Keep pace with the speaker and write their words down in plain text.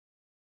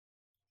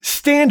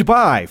Stand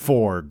by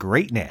for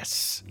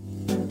greatness.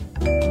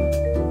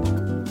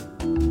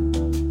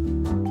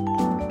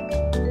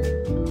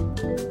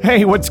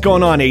 Hey, what's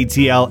going on,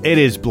 ATL? It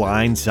is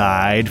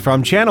Blindside.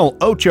 From Channel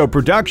Ocho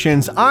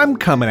Productions, I'm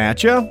coming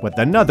at you with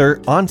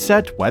another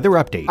on-set weather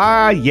update.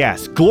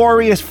 Yes,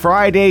 glorious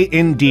Friday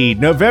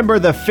indeed, November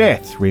the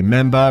 5th.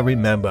 Remember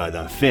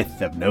the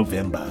 5th of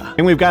November.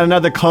 And we've got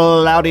another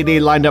cloudy day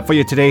lined up for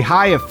you today.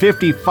 High of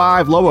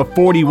 55, low of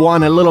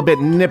 41, a little bit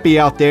nippy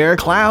out there.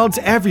 Clouds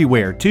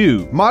everywhere,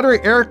 too.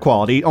 Moderate air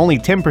quality, only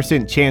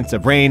 10% chance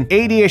of rain,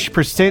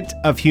 80-ish%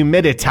 of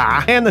humidity.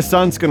 And the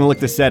sun's gonna look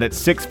to set at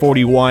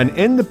 6:41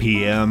 in the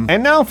PM.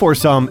 And now for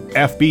some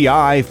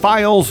FBI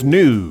Files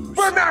news.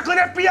 We're Macklin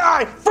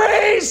FBI!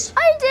 Freeze!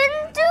 I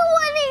didn't do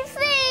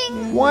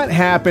anything! What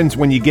happens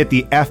when you get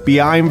the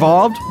FBI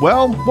involved?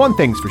 Well, one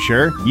thing's for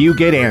sure, you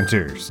get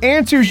answers.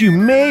 Answers you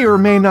may or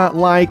may not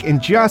like,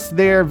 and just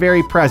their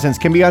very presence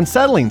can be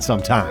unsettling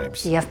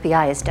sometimes. The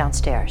FBI is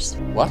downstairs.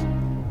 What?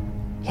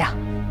 Yeah.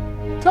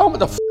 Tell them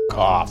to f***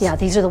 off. Yeah,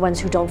 these are the ones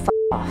who don't f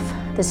off.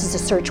 This is a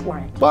search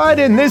warrant. But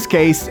in this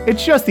case,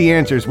 it's just the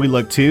answers we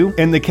look to.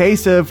 In the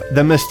case of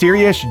the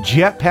mysterious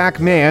jetpack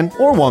man,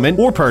 or woman,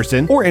 or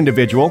person, or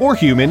individual, or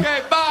human.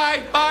 Okay,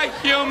 bye. Bye,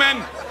 human.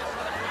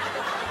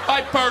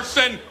 Bye,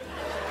 person.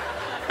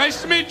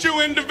 Nice to meet you,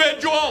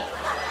 individual.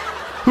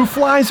 Who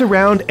flies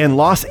around in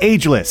Los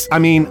Angeles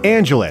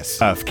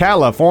of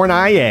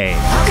California.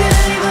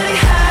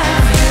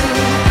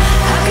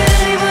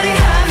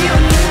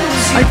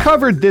 I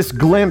covered this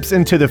glimpse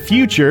into the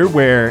future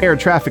where air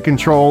traffic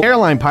control,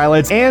 airline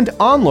pilots, and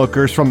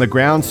onlookers from the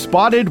ground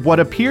spotted what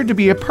appeared to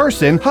be a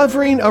person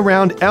hovering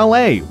around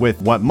LA with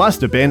what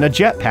must have been a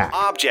jetpack.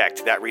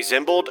 Object that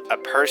resembled a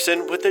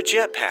person with a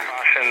jetpack.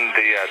 And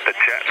the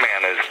jet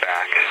man is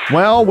back.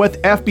 Well,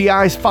 with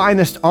FBI's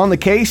finest on the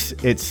case,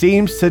 it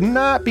seems to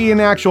not be an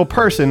actual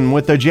person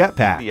with a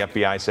jetpack. The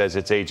FBI says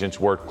its agents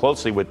worked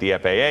closely with the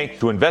FAA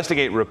to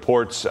investigate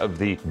reports of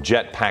the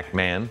jetpack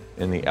man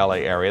in the LA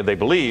area. They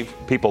believe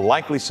people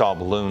likely saw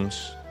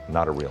balloons,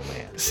 not a real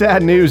man.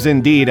 Sad news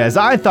indeed, as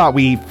I thought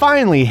we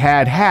finally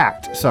had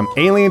hacked some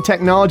alien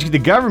technology the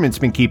government's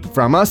been keeping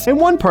from us, and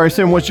one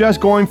person was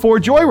just going for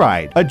a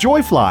joyride, a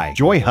joyfly,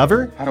 joy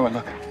hover. How do I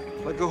look?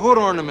 Like a hood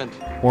ornament.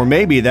 Or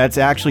maybe that's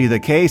actually the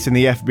case and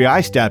the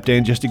FBI stepped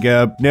in just to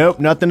go, nope,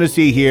 nothing to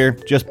see here,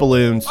 just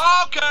balloons.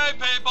 Okay,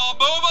 people,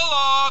 move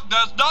along.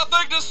 There's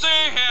nothing to see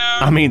here.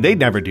 I mean, they'd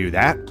never do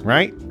that,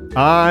 right?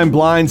 I'm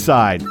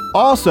Blindside.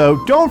 Also,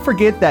 don't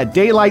forget that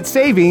daylight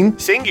saving,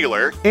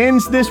 singular,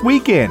 ends this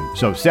weekend.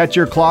 So set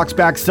your clocks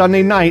back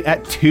Sunday night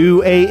at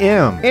 2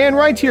 a.m. and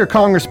write to your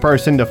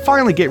congressperson to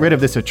finally get rid of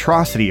this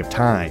atrocity of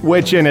time,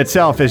 which in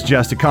itself is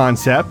just a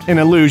concept, an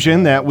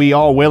illusion that we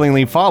all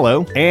willingly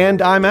follow,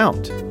 and I'm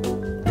out.